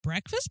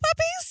breakfast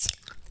puppies?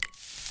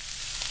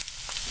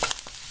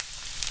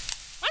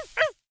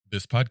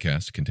 This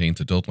podcast contains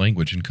adult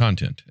language and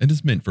content and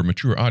is meant for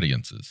mature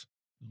audiences.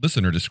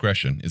 Listener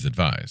discretion is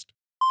advised.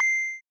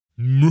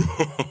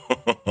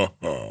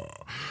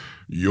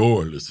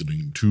 You're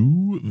listening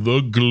to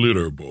The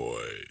Glitter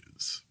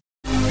Boys.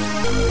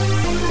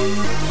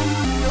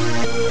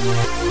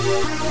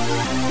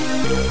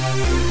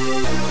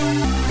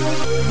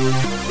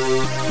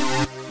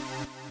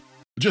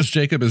 Just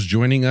Jacob is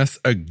joining us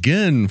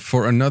again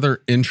for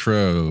another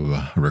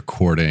intro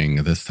recording.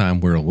 This time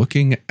we're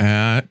looking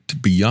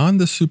at Beyond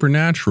the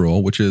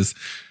Supernatural, which is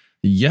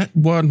yet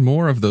one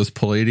more of those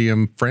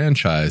Palladium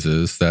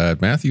franchises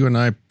that Matthew and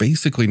I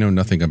basically know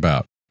nothing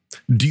about.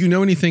 Do you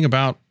know anything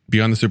about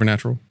Beyond the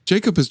Supernatural?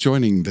 Jacob is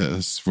joining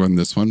us from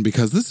this one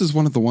because this is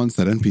one of the ones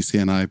that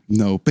NPC and I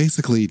know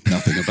basically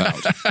nothing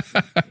about.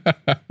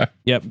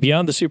 Yeah,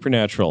 Beyond the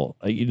Supernatural,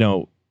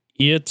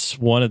 it's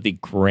one of the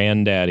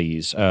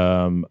granddaddies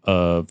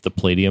of the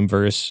Palladium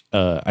verse.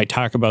 I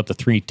talk about the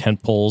three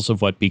tentpoles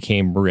of what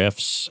became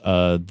Rifts,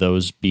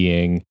 those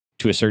being,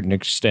 to a certain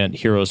extent,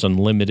 Heroes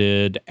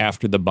Unlimited,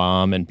 After the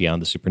Bomb, and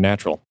Beyond the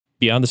Supernatural.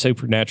 Beyond the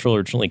Supernatural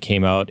originally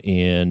came out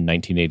in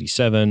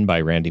 1987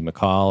 by Randy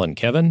McCall and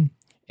Kevin,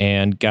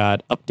 and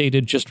got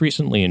updated just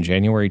recently in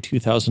January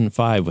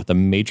 2005 with a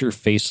major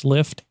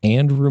facelift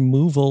and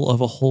removal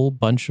of a whole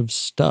bunch of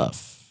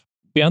stuff.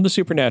 Beyond the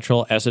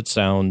Supernatural, as it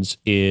sounds,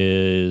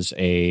 is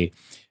a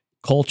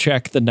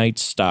Kolchak the Night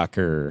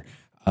Stalker,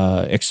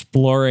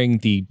 exploring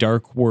the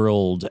dark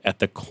world at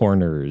the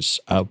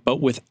corners,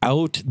 but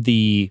without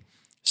the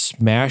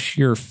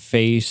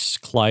smash-your-face,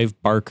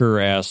 Clive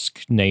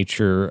Barker-esque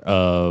nature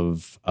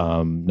of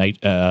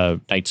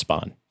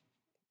Nightspawn.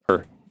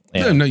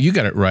 No, you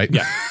got it right.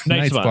 Yeah,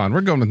 Nightspawn.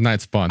 We're going with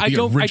Nightspawn,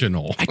 the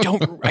original. I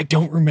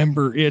don't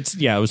remember. It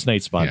was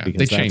Nightspawn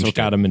because that's what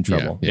got him in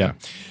trouble. Yeah.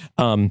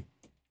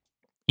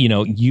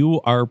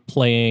 You are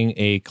playing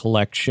a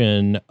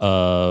collection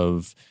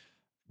of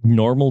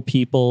normal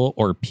people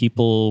or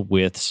people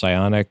with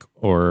psionic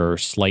or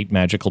slight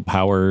magical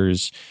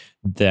powers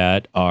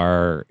that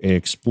are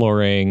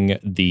exploring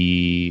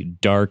the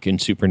dark and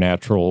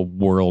supernatural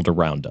world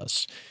around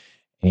us.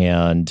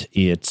 And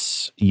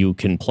you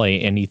can play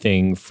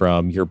anything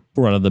from your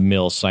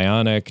run-of-the-mill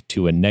psionic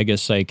to a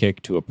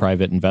nega-psychic to a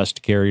private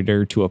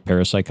investigator to a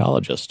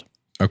parapsychologist.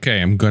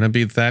 Okay, I'm going to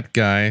be that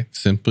guy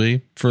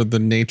simply for the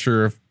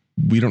nature of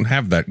we don't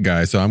have that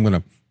guy, so I'm going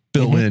to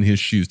fill in his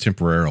shoes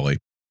temporarily.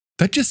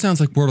 That just sounds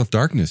like World of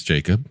Darkness,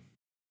 Jacob.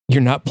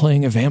 You're not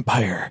playing a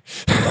vampire.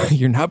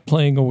 You're not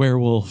playing a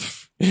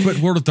werewolf. But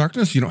World of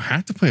Darkness, you don't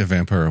have to play a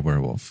vampire or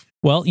werewolf.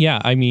 Well,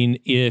 yeah, I mean,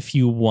 if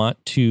you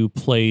want to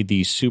play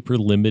the super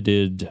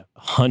limited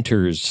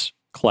hunters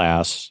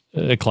classes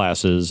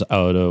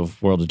out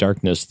of World of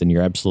Darkness, then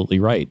you're absolutely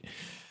right.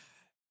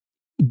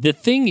 The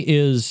thing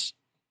is,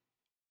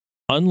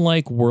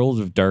 unlike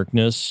World of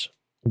Darkness,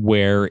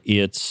 where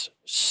it's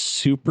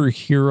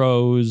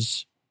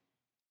superheroes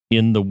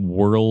in the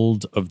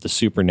world of the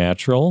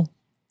supernatural,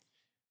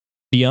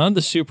 Beyond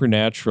the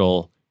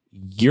Supernatural,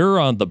 you're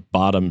on the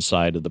bottom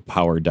side of the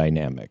power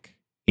dynamic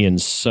in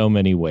so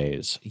many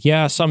ways.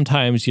 Yeah,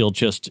 sometimes you'll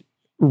just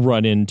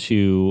run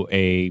into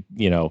a,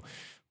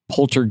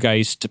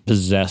 poltergeist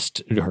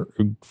possessed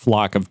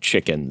flock of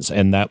chickens,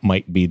 and that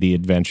might be the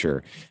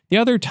adventure. The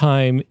other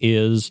time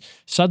is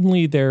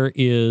suddenly there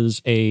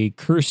is a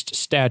cursed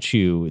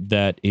statue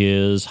that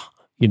is,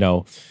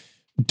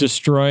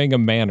 destroying a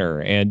manor,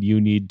 and you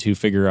need to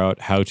figure out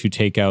how to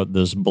take out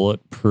this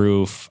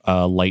bulletproof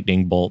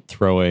lightning bolt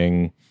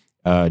throwing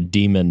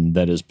demon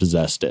that has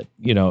possessed it.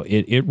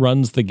 It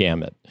runs the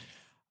gamut.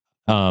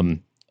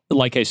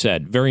 Like I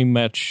said, very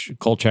much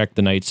Kolchak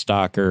the Night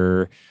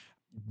Stalker,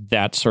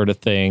 that sort of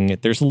thing.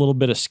 There's a little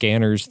bit of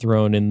scanners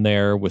thrown in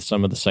there with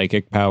some of the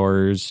psychic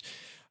powers.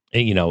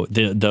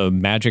 The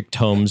magic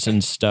tomes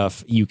and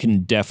stuff. You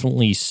can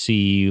definitely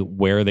see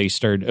where they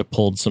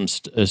pulled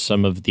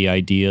some of the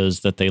ideas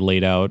that they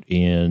laid out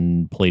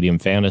in Palladium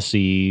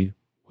Fantasy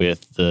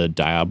with the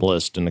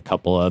Diabolist and a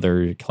couple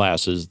other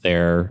classes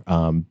there.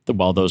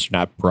 While those are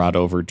not brought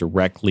over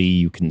directly,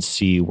 you can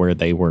see where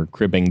they were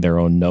cribbing their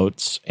own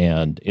notes,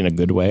 and in a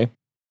good way.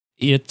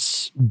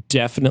 It's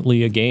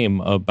definitely a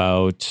game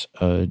about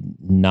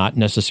not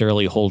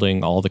necessarily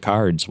holding all the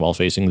cards while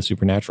facing the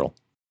supernatural.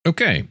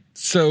 Okay,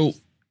 so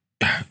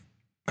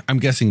I'm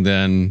guessing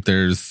then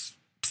there's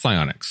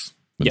psionics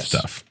with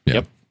stuff. Yeah.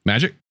 Yep.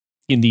 Magic?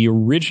 In the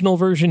original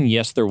version,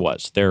 yes, there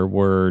was. There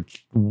were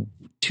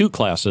two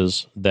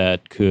classes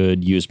that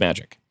could use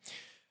magic.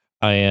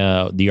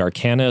 The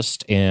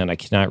Arcanist, and I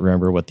cannot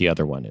remember what the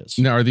other one is.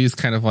 Now, are these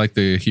kind of like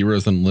the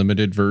Heroes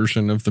Unlimited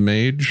version of the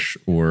Mage,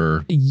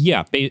 or?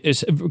 Yeah,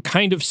 it's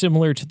kind of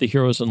similar to the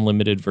Heroes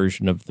Unlimited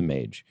version of the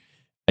Mage.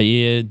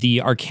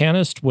 The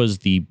Arcanist was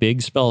the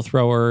big spell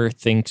thrower.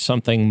 Think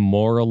something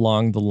more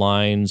along the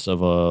lines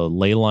of a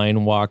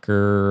Leyline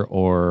Walker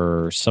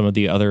or some of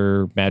the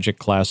other magic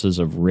classes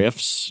of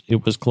Rifts.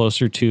 It was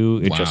closer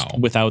to it, just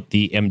without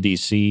the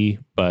MDC,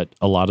 but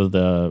a lot of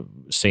the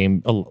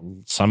same.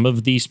 Some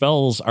of the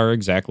spells are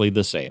exactly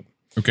the same.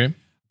 Okay.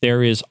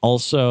 There is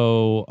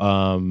also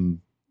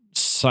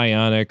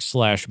psionic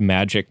 /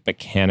 magic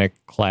mechanic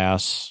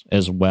class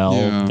as well.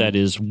 Yeah. That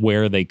is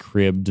where they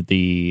cribbed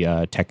the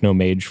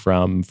Technomage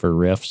from for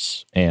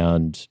Rifts,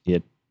 and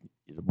it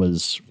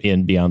was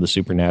in Beyond the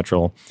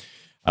Supernatural.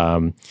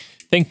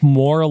 Think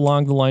more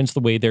along the lines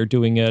the way they're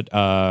doing it.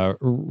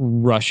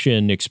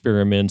 Russian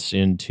experiments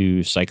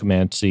into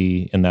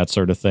psychomancy and that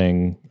sort of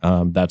thing.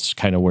 That's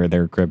kind of where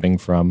they're cribbing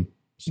from.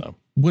 So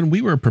when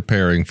we were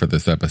preparing for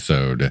this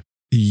episode,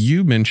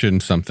 you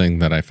mentioned something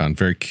that I found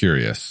very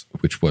curious,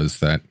 which was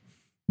that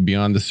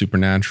Beyond the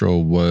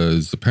Supernatural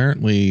was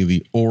apparently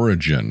the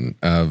origin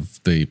of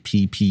the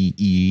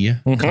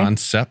PPE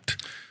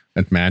concept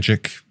and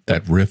magic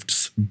that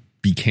Rifts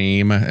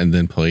became, and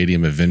then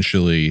Palladium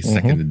eventually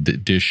second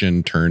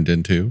edition turned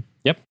into.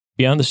 Yep.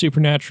 Beyond the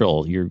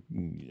Supernatural. You're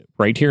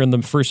right here in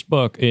the first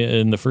book,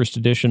 in the first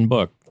edition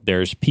book.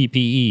 There's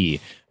PPE.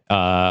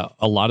 A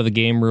lot of the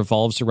game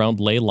revolves around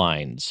ley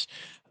lines.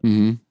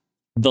 Mm-hmm.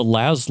 The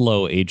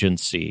Laszlo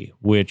Agency,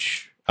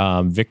 which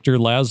Victor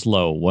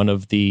Laszlo, one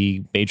of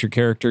the major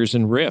characters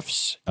in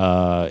Rifts,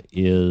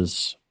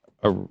 is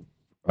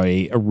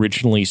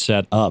originally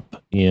set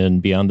up in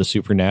Beyond the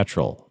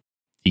Supernatural.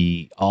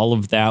 All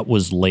of that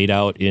was laid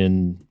out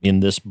in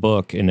this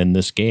book and in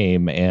this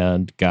game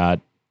and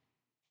got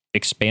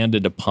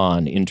expanded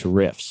upon into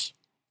Rifts.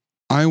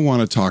 I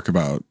want to talk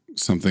about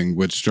something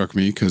which struck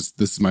me because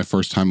this is my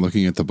first time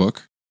looking at the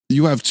book.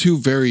 You have two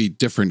very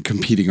different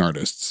competing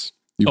artists.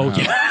 You have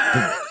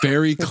the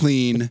very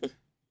clean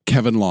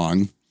Kevin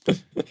Long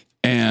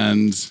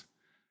and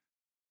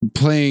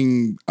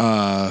playing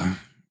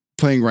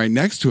right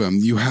next to him,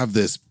 you have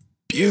this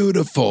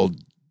beautiful,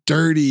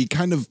 dirty,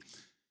 kind of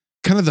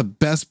the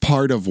best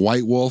part of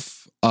White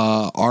Wolf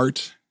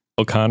art.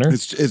 O'Connor.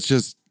 It's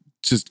just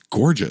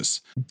gorgeous.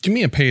 Give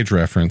me a page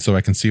reference so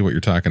I can see what you're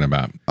talking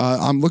about.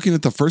 I'm looking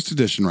at the first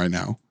edition right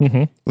now.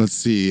 Mm-hmm. Let's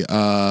see.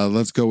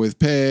 Let's go with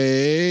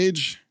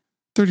page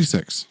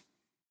 36.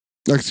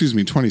 Excuse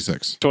me,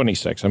 26.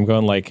 26. I'm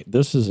going like,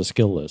 this is a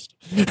skill list.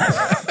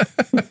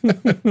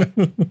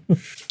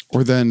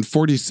 Or then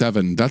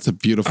 47. That's a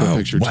beautiful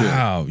picture too.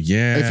 Wow,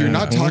 yeah. If you're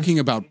not talking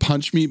about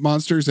punch meat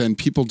monsters and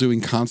people doing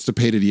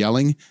constipated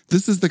yelling,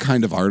 this is the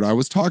kind of art I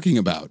was talking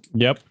about.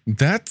 Yep.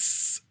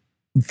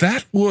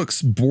 That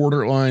looks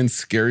borderline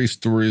scary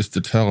stories to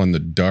tell in the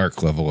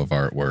dark level of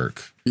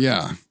artwork.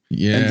 Yeah.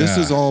 Yeah. And this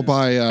is all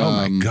by oh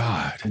my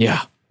God.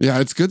 Yeah. Yeah,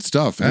 it's good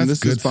stuff. That's and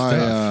this good is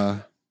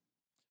by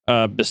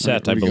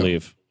Bissett, I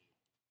believe.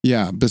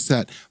 Yeah,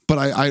 Bissett. But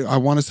I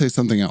want to say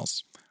something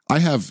else. I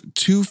have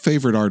two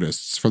favorite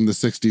artists from the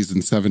 60s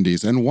and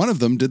 70s, and one of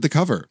them did the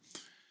cover.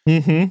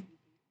 Mm-hmm.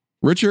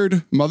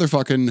 Richard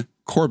motherfucking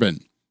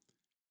Corbin.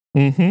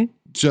 Mm-hmm.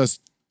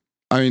 Just,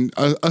 I mean,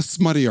 a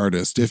smutty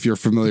artist, if you're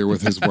familiar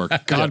with his work.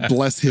 God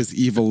bless his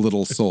evil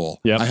little soul.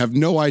 Yep. I have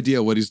no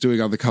idea what he's doing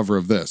on the cover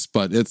of this,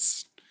 but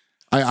it's,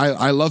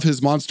 I love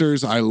his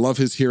monsters. I love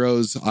his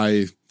heroes.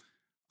 I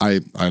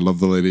love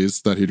the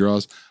ladies that he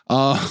draws.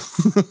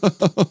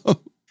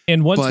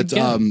 And once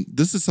again,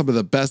 this is some of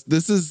the best.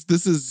 This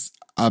is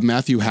a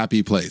Matthew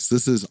Happy place.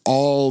 This is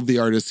all the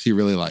artists he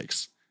really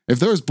likes. If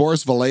there was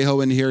Boris Vallejo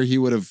in here, he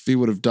would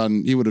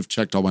have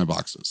checked all my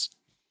boxes.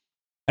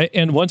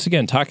 And once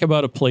again, talk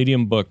about a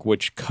Palladium book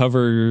which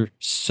cover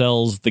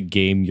sells the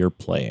game you're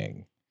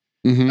playing.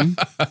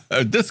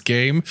 Mm-hmm. This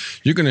game,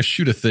 you're going to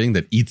shoot a thing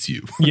that eats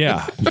you.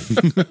 Yeah.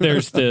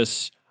 There's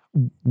this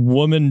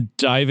woman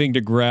diving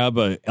to grab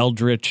a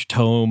Eldritch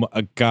tome,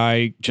 a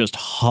guy just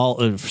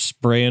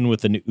spraying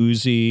with an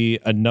Uzi,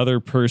 another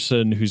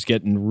person who's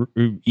getting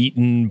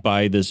eaten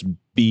by this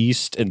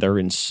beast, and they're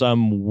in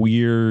some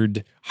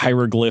weird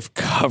hieroglyph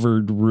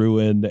covered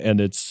ruin, and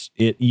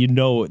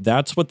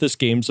that's what this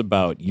game's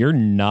about. You're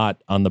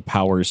not on the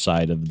power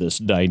side of this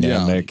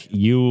dynamic. Yeah.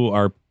 You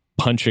are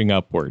punching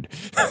upward.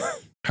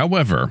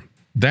 However,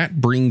 that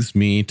brings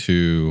me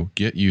to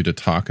get you to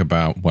talk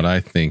about what I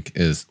think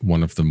is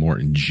one of the more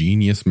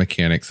ingenious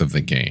mechanics of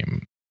the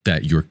game,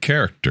 that your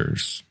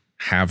characters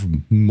have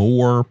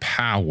more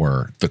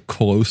power the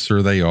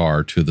closer they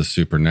are to the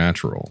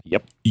supernatural.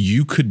 Yep.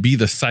 You could be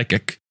the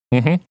psychic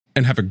and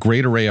have a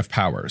great array of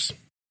powers,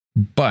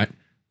 but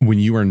when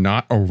you are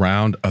not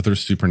around other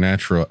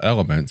supernatural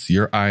elements,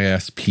 your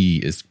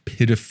ISP is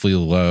pitifully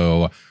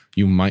low.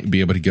 You might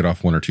be able to get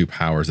off 1 or 2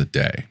 powers a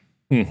day.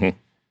 Mm-hmm.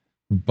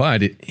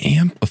 But it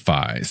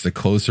amplifies the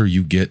closer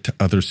you get to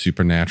other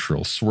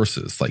supernatural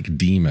sources like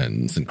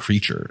demons and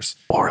creatures.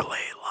 Or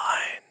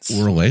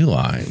ley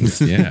lines.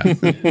 Yeah.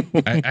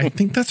 I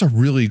think that's a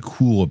really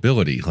cool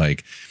ability.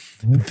 Like,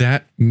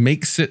 that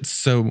makes it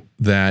so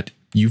that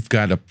you've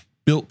got a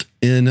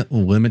built-in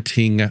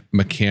limiting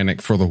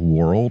mechanic for the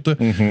world,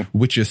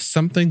 which is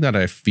something that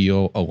I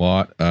feel a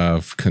lot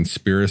of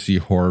conspiracy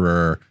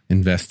horror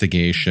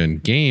investigation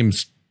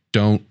games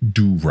don't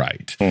do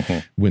right.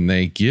 When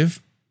they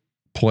give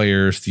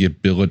players the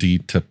ability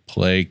to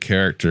play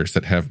characters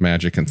that have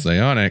magic and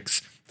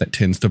psionics, that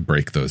tends to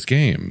break those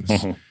games.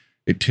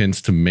 It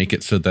tends to make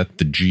it so that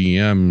the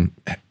GM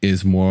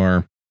is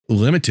more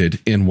limited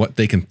in what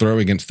they can throw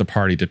against the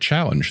party to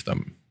challenge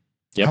them.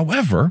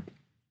 However,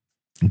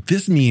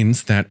 this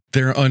means that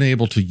they're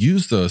unable to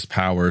use those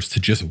powers to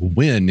just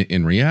win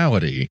in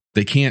reality.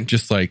 They can't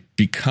just like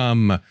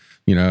become,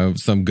 you know,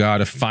 some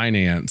god of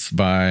finance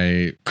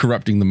by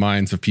corrupting the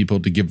minds of people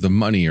to give them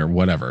money or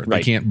whatever.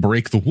 They can't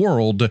break the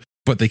world,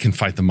 but they can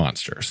fight the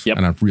monsters.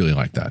 And I really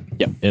like that.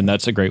 And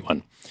that's a great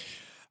one.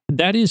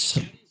 That is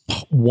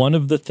one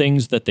of the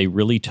things that they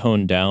really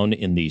toned down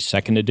in the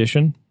second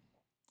edition.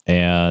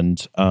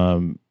 And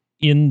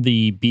in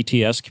the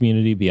BTS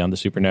community, Beyond the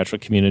Supernatural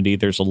community,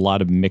 there's a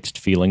lot of mixed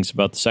feelings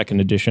about the second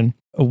edition.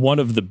 One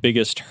of the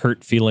biggest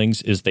hurt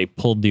feelings is they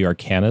pulled the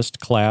Arcanist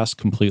class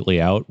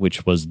completely out,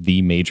 which was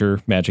the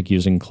major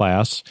magic-using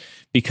class,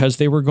 because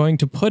they were going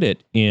to put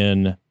it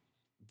in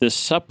this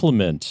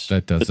supplement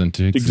that doesn't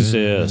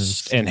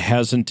exist and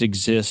hasn't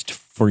existed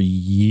for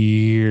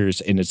years,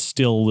 and it's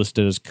still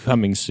listed as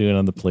coming soon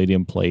on the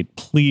Palladium Plate.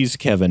 Please,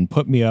 Kevin,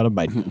 put me out of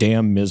my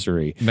damn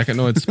misery.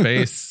 Mechanoid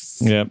Space.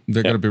 They're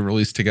going to be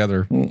released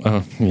together.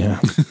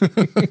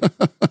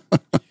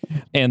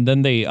 And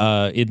then they,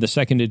 in the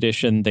second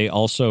edition, they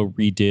also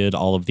redid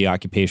all of the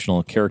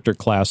occupational character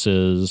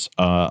classes.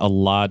 A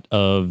lot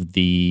of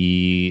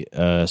the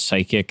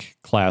psychic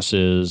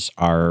classes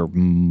are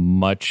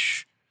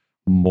much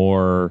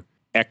more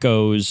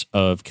echoes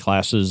of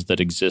classes that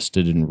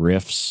existed in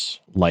Rifts,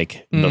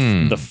 like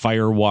the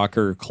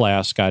Firewalker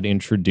class got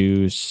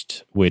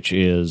introduced, which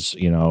is,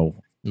 you know,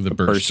 the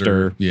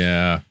burster.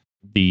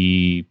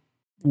 The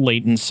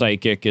latent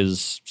psychic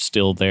is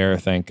still there,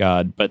 thank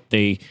God, but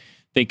they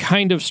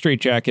kind of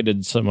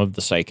straitjacketed some of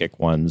the psychic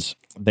ones.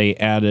 They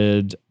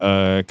added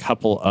a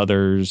couple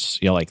others,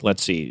 you know, like,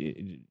 let's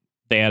see,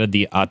 they added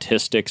the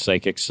autistic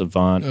psychic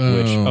savant,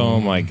 which,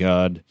 oh my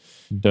God,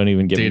 don't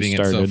even get me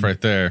started. Itself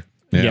right there.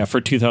 Yeah,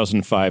 for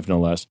 2005, no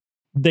less.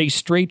 They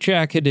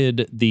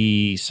straitjacketed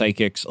the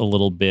psychics a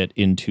little bit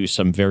into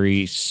some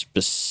very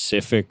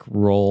specific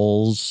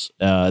roles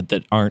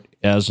that aren't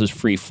as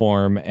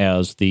freeform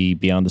as the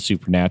Beyond the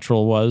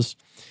Supernatural was.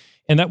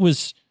 And that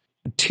was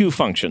two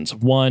functions.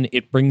 One,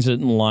 it brings it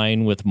in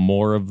line with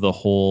more of the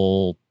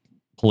whole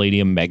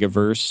Palladium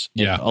megaverse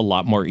a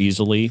lot more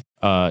easily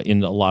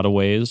in a lot of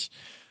ways.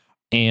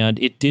 And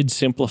it did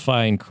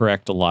simplify and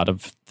correct a lot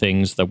of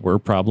things that were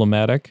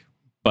problematic.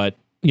 But,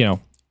 you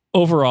know,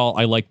 overall,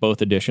 I like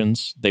both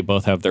editions. They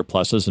both have their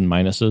pluses and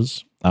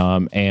minuses.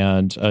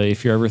 And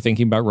if you're ever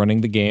thinking about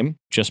running the game,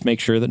 just make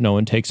sure that no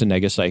one takes a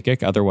Nega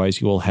Psychic. Otherwise,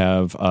 you will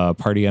have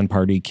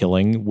party-on-party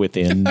killing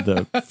within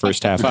the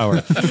first half hour.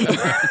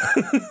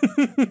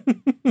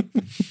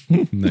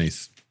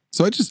 Nice.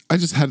 So I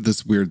just had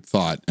this weird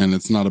thought, and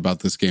it's not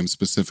about this game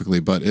specifically,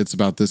 but it's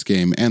about this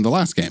game and the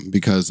last game,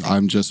 because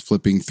I'm just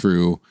flipping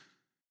through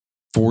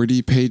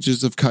 40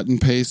 pages of cut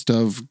and paste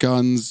of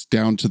guns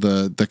down to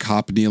the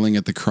cop kneeling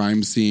at the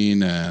crime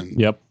scene and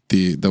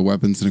the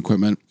weapons and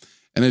equipment.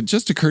 And it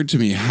just occurred to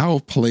me how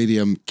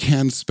Palladium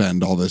can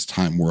spend all this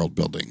time world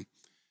building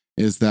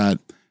is that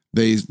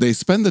they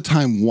spend the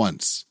time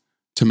once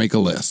to make a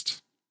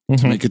list,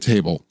 to make a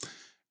table,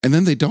 and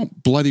then they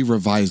don't bloody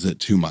revise it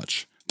too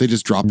much. They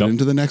just drop it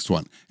into the next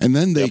one. And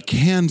then they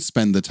can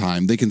spend the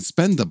time, they can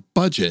spend the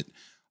budget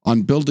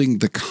on building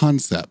the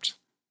concept.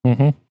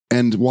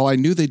 And while I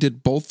knew they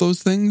did both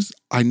those things,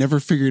 I never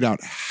figured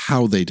out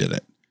how they did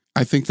it.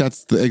 I think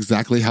that's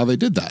exactly how they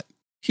did that.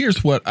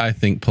 Here's what I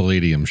think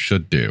Palladium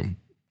should do.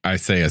 I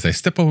say as I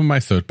step over my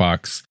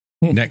soapbox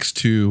next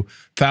to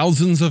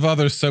thousands of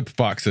other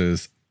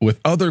soapboxes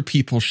with other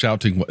people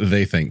shouting what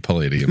they think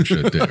Palladium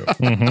should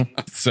do.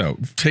 So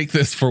take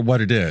this for what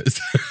it is.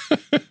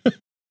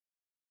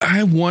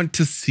 I want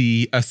to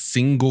see a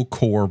single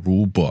core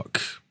rule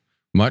book,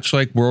 much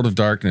like World of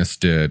Darkness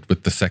did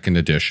with the second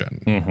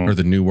edition or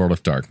the new World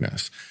of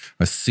Darkness.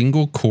 A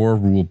single core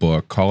rule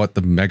book, call it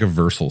the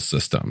Megaversal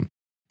system,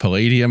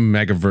 Palladium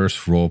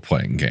Megaverse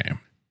role-playing game.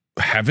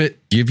 Have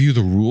it give you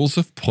the rules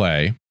of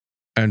play,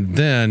 and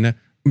then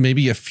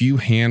maybe a few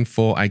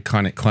handful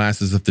iconic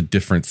classes of the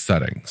different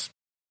settings.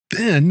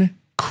 Then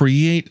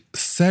create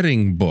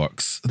setting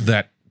books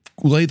that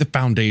lay the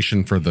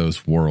foundation for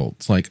those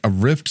worlds, like a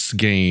Rifts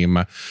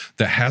game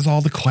that has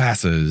all the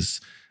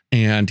classes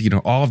and, you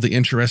know, all of the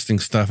interesting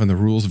stuff and the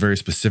rules very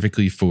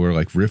specifically for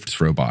like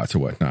Rifts robots or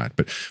whatnot,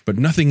 but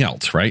nothing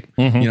else, right?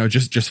 You know,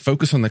 just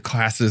focus on the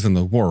classes and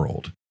the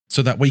world.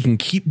 So that way you can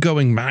keep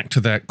going back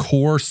to that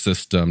core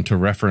system to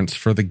reference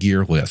for the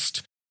gear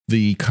list,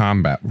 the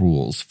combat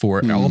rules, for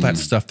all that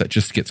stuff that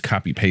just gets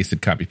copy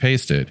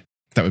pasted.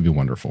 That would be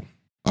wonderful.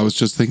 I was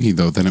just thinking,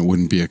 though, then it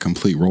wouldn't be a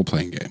complete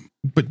role-playing game.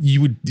 But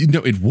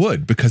it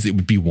would, because it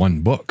would be one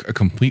book, a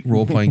complete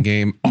role-playing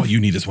game. All you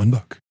need is one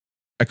book.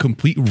 a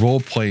complete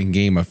role-playing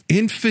game of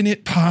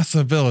infinite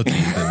possibilities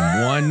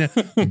in one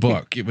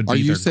book. It would be. Are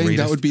you saying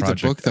that would be the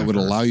book that would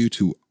allow you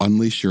to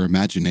unleash your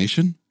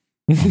imagination?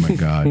 Oh my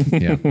God.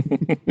 Yeah.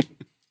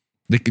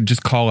 They could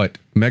just call it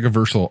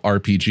Megaversal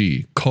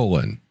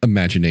RPG,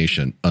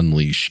 Imagination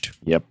Unleashed.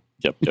 Yep.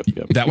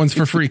 That one's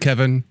for free,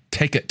 Kevin.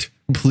 Take it,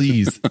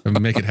 please,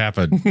 and make it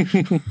happen.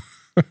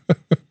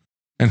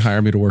 And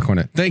hire me to work on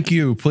it. Thank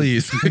you,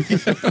 please.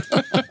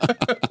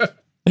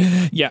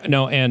 Yeah,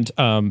 no, and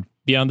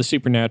Beyond the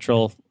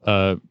Supernatural,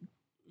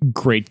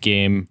 great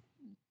game,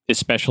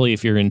 especially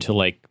if you're into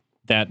like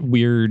that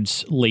weird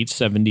late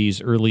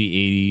 70s, early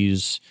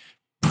 80s,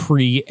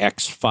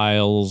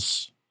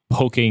 pre-X-Files,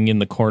 poking in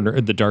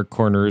the dark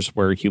corners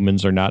where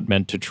humans are not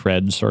meant to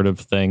tread sort of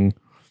thing.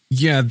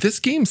 Yeah, this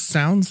game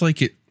sounds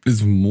like it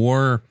is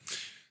more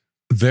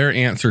their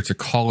answer to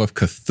Call of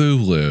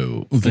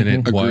Cthulhu than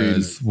it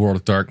was World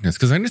of Darkness.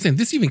 Because I understand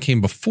this even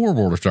came before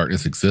World of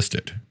Darkness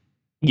existed.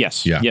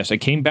 Yes. It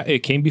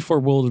came before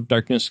World of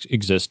Darkness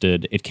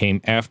existed. It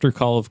came after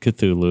Call of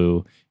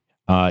Cthulhu.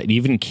 It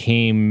even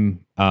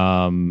came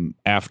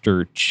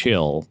after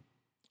Chill.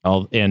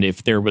 And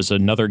if there was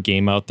another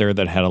game out there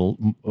that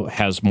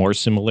has more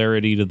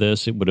similarity to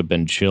this, it would have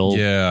been Chill.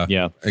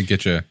 Yeah. I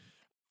get you.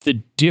 The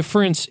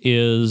difference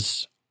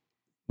is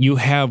you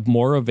have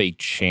more of a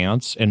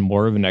chance and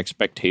more of an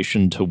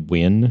expectation to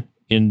win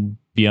in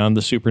Beyond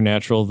the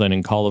Supernatural than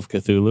in Call of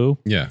Cthulhu.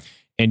 Yeah.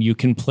 And you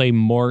can play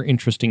more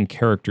interesting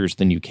characters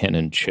than you can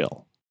in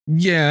Chill.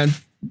 Yeah.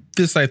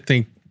 This, I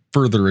think,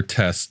 further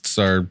attests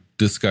our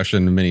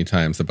discussion many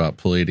times about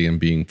Palladium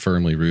being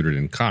firmly rooted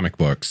in comic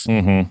books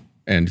and,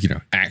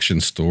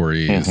 action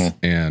stories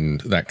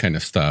and that kind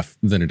of stuff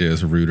than it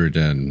is rooted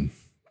in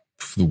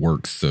the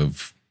works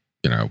of,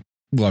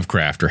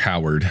 Lovecraft or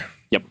Howard.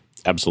 Yep,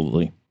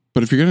 absolutely.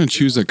 But if you're going to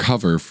choose a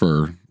cover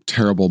for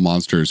terrible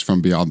monsters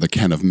from beyond the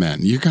ken of men,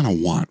 you're going to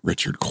want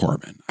Richard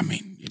Corben. I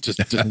mean, just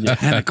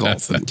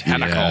tentacles and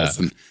tentacles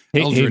and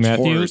eldritch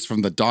horrors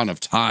from the dawn of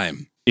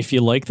time. If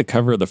you like the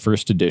cover of the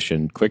first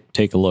edition, quick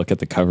take a look at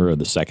the cover of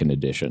the second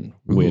edition,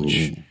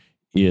 which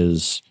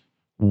is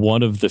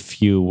one of the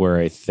few where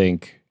I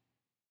think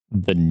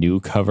the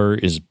new cover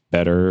is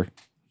better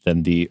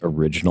than the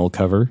original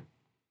cover.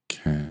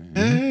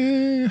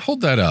 Okay.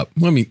 Hold that up.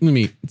 Let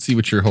me see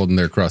what you're holding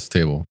there across the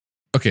table.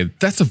 Okay,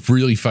 that's a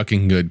really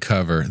fucking good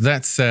cover.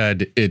 That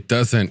said, it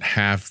doesn't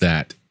have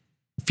that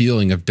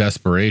feeling of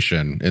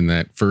desperation in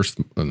that first,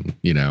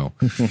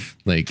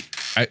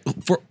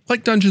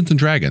 like Dungeons and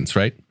Dragons,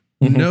 right?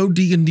 No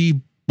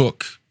D&D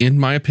book, in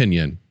my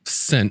opinion,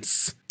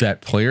 since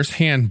that Player's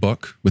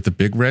Handbook with the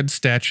big red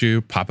statue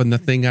popping the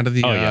thing out of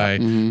the eye.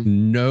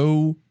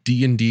 No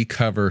D&D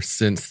cover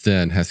since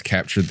then has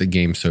captured the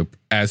game so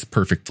as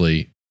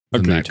perfectly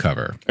in that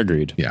cover.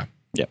 Agreed. Yeah.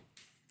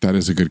 That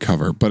is a good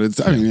cover, but it's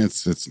not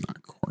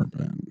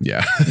Corben.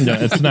 Yeah. No,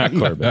 it's not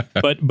Corben.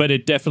 But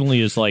it definitely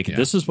is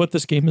this is what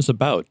this game is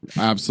about.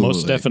 Absolutely.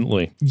 Most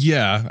definitely.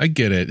 Yeah, I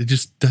get it. It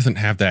just doesn't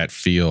have that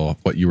feel of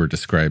what you were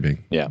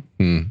describing. Yeah.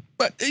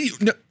 But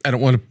I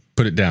don't want to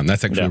put it down.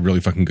 That's actually a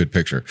really fucking good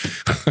picture.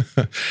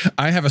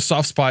 I have a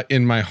soft spot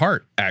in my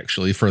heart,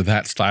 actually, for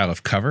that style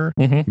of cover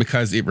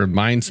because it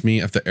reminds me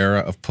of the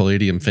era of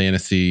Palladium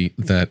fantasy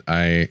that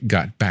I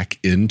got back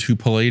into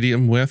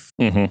Palladium with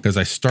because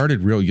I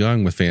started real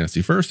young with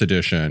Fantasy First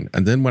Edition.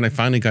 And then when I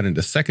finally got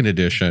into Second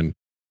Edition,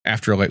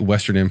 after like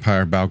Western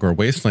Empire Balgor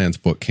Wastelands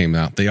book came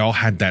out, they all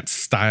had that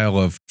style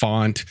of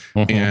font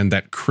and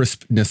that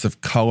crispness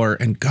of color.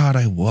 And God,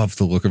 I love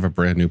the look of a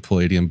brand new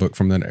Palladium book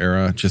from that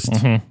era. Just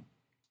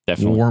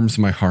definitely warms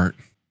my heart.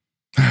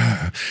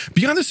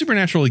 Beyond the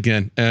Supernatural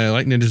again,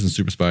 like Ninjas and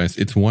Super Spies,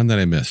 it's one that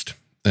I missed.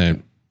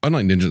 And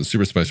unlike Ninjas and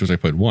Super Spies, which I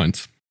played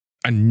once,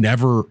 I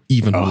never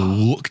even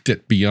looked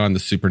at Beyond the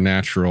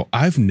Supernatural.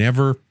 I've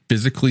never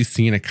physically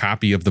seen a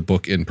copy of the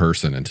book in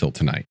person until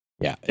tonight.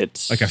 Yeah,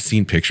 it's like I've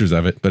seen pictures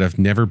of it, but I've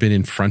never been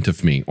in front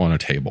of me on a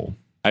table.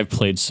 I've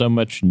played so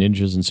much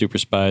Ninjas and Super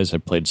Spies.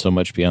 I've played so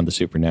much Beyond the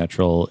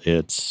Supernatural.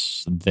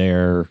 It's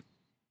there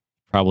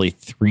probably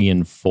 3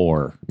 and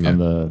 4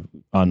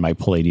 on my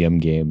Palladium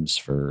games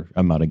for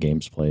amount of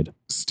games played.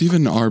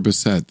 Stephen R.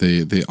 Bissett,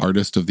 the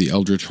artist of the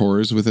Eldritch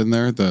horrors within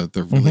there,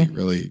 the really,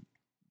 really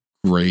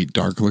great,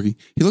 dark looking.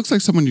 He looks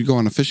like someone you'd go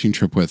on a fishing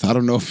trip with. I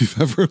don't know if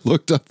you've ever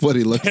looked up what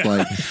he looks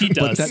like. He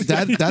does. But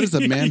that is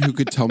a man who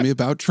could tell me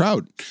about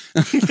trout.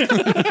 I'm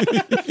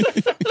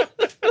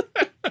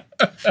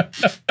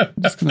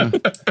just gonna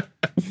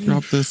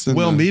drop this in.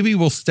 Well, maybe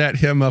we'll stat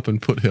him up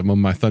and put him on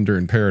my Thunder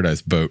in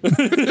Paradise boat.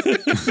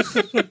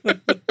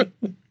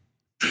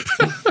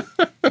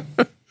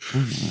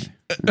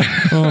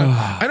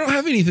 I don't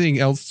have anything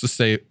else to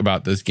say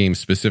about this game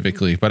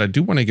specifically, but I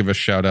do want to give a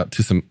shout out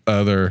to some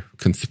other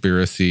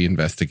conspiracy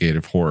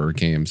investigative horror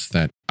games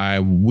that I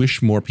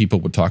wish more people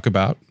would talk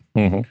about.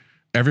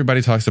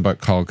 Everybody talks about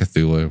Call of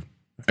Cthulhu.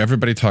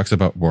 Everybody talks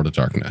about World of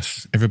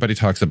Darkness. Everybody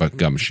talks about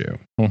Gumshoe.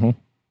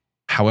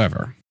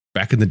 However,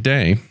 back in the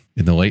day,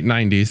 in the late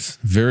 90s,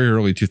 very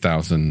early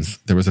 2000s,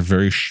 there was a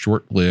very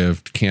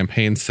short-lived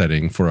campaign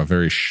setting for a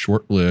very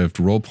short-lived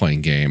role-playing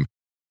game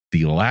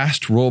the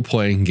last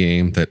role-playing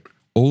game that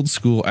old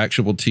school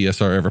actual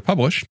TSR ever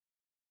published,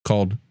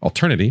 called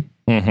Alternity,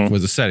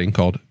 was a setting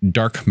called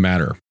Dark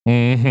Matter.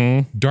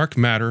 Dark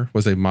Matter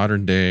was a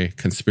modern day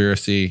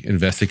conspiracy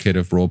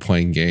investigative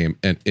role-playing game,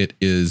 and it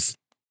is,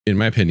 in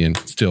my opinion,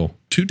 still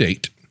to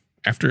date,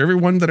 after every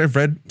one that I've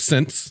read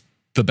since,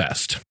 the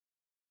best.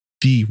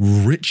 The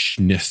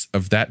richness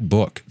of that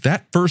book,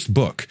 that first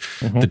book,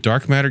 the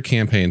Dark Matter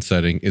campaign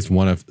setting, is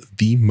one of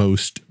the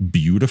most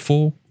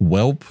beautiful,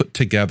 well put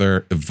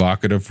together,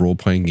 evocative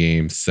role-playing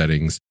game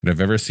settings that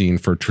I've ever seen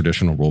for a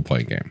traditional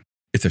role-playing game.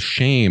 It's a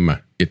shame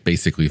it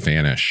basically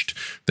vanished.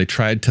 They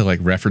tried to like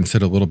reference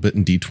it a little bit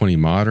in D20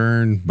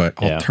 Modern, but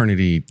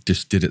Alternity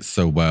just did it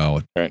so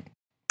well. Right.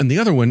 And the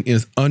other one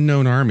is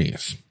Unknown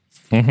Armies.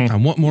 I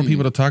want more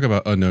people to talk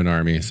about Unknown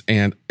Armies.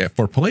 And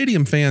for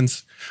Palladium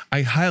fans,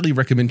 I highly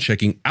recommend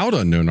checking out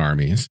Unknown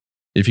Armies.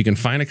 If you can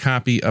find a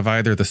copy of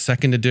either the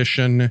second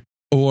edition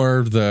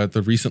or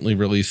the recently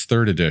released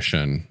third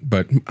edition.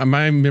 But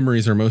my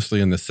memories are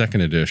mostly in the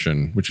second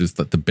edition, which is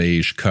the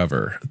beige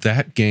cover.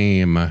 That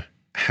game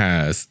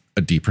has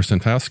a D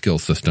percentile skill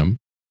system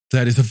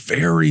that is a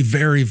very,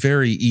 very,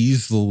 very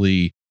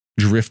easily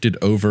drifted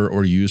over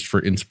or used for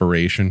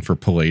inspiration for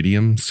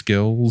Palladium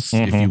skills.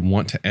 If you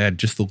want to add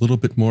just a little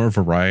bit more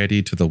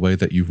variety to the way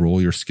that you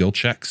roll your skill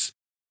checks,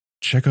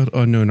 check out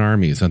Unknown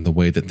Armies and the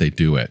way that they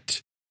do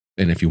it.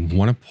 And if you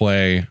want to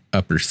play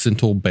a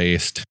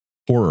percentile-based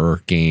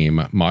horror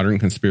game, modern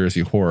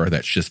conspiracy horror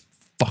that's just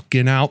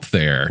fucking out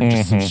there,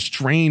 just some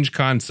strange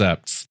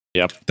concepts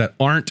that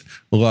aren't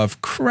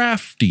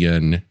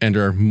Lovecraftian and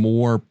are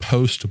more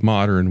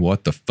postmodern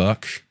what the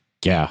fuck.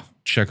 Yeah.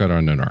 Check out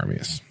Unknown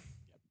Armies.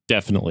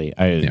 Definitely.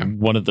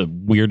 One of the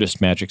weirdest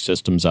magic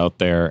systems out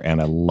there,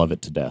 and I love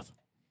it to death.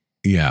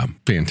 Yeah,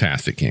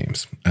 fantastic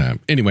games.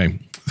 Anyway,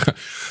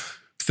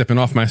 stepping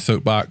off my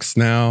soapbox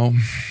now.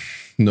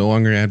 No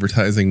longer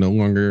advertising, no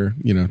longer,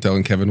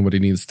 telling Kevin what he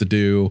needs to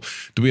do.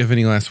 Do we have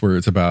any last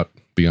words about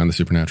Beyond the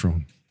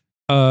Supernatural?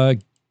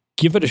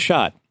 Give it a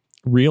shot.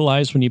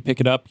 Realize when you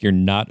pick it up, you're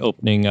not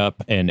opening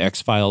up an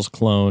X-Files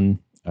clone.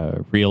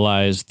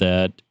 Realize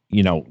that,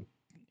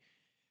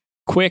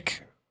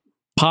 quick,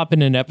 pop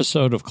in an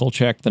episode of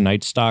Kolchak the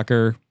Night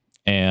Stalker,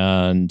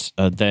 and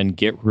then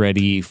get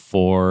ready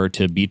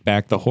to beat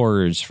back the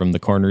horrors from the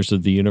corners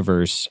of the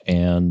universe,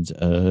 and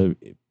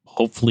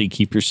hopefully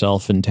keep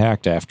yourself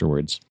intact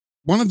afterwards.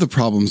 One of the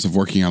problems of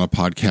working on a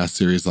podcast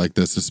series like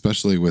this,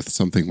 especially with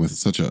something with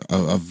such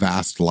a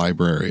vast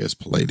library as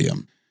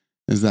Palladium,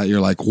 is that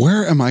you're like,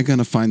 where am I going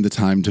to find the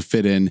time to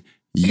fit in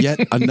yet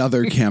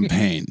another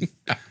campaign?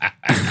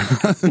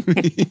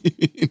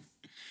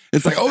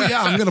 It's like, oh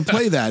yeah, I'm going to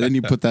play that. And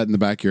you put that in the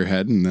back of your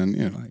head. And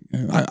then,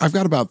 I've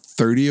got about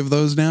 30 of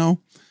those now.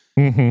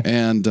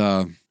 And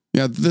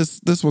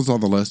this one's on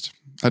the list.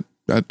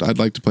 I'd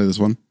like to play this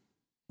one.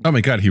 Oh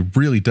my God, he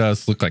really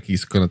does look like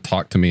he's going to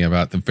talk to me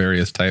about the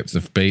various types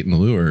of bait and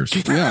lures.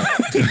 Yeah.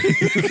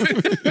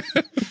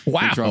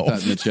 Wow. Drop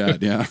that in the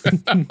chat. Yeah.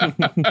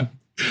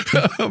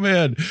 Oh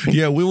man.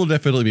 Yeah, we will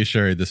definitely be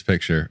sharing this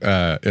picture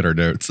in our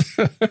notes.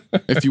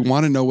 If you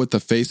want to know what the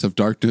face of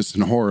darkness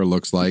and horror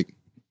looks like,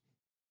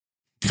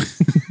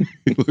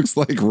 it looks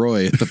like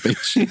Roy at the bait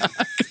shack.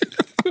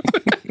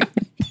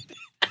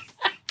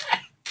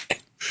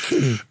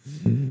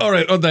 All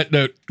right. On that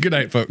note, good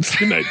night, folks.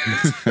 Good night.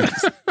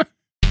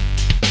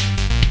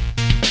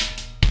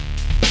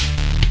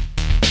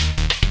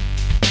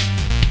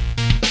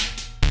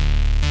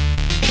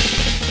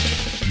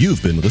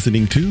 You've been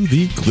listening to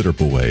The Glitter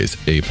Boys,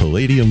 a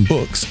Palladium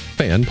Books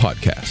fan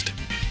podcast.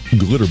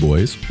 Glitter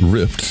Boys,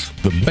 Rifts,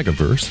 the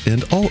Megaverse,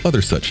 and all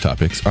other such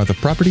topics are the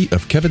property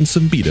of Kevin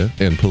Simbita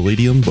and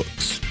Palladium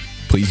Books.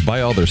 Please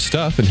buy all their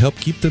stuff and help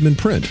keep them in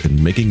print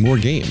and making more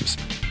games.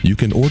 You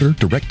can order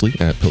directly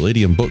at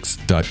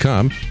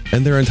palladiumbooks.com,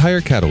 and their entire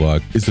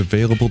catalog is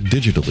available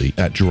digitally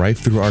at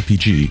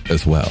DriveThruRPG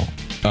as well.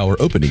 Our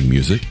opening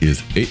music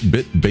is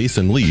 8-Bit Bass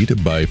and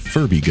Lead by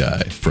Furby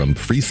Guy from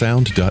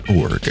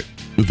freesound.org.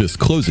 This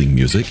closing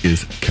music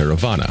is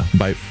Caravana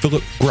by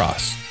Philip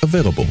Gross,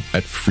 available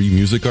at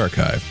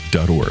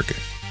freemusicarchive.org.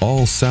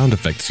 All sound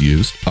effects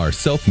used are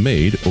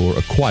self-made or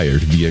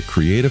acquired via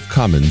Creative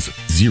Commons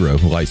 0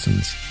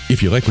 license.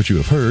 If you like what you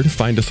have heard,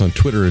 find us on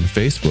Twitter and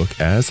Facebook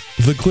as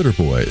The Glitter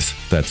Boys.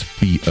 That's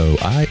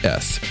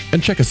BOIS.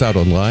 And check us out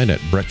online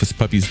at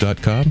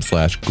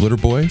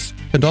breakfastpuppies.com/glitterboys.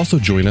 And also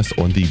join us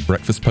on the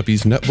Breakfast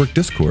Puppies Network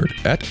Discord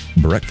at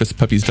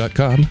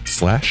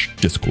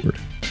breakfastpuppies.com/discord.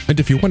 And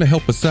if you want to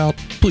help us out,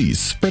 please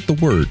spread the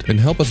word and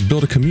help us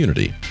build a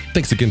community.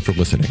 Thanks again for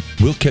listening.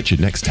 We'll catch you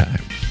next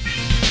time.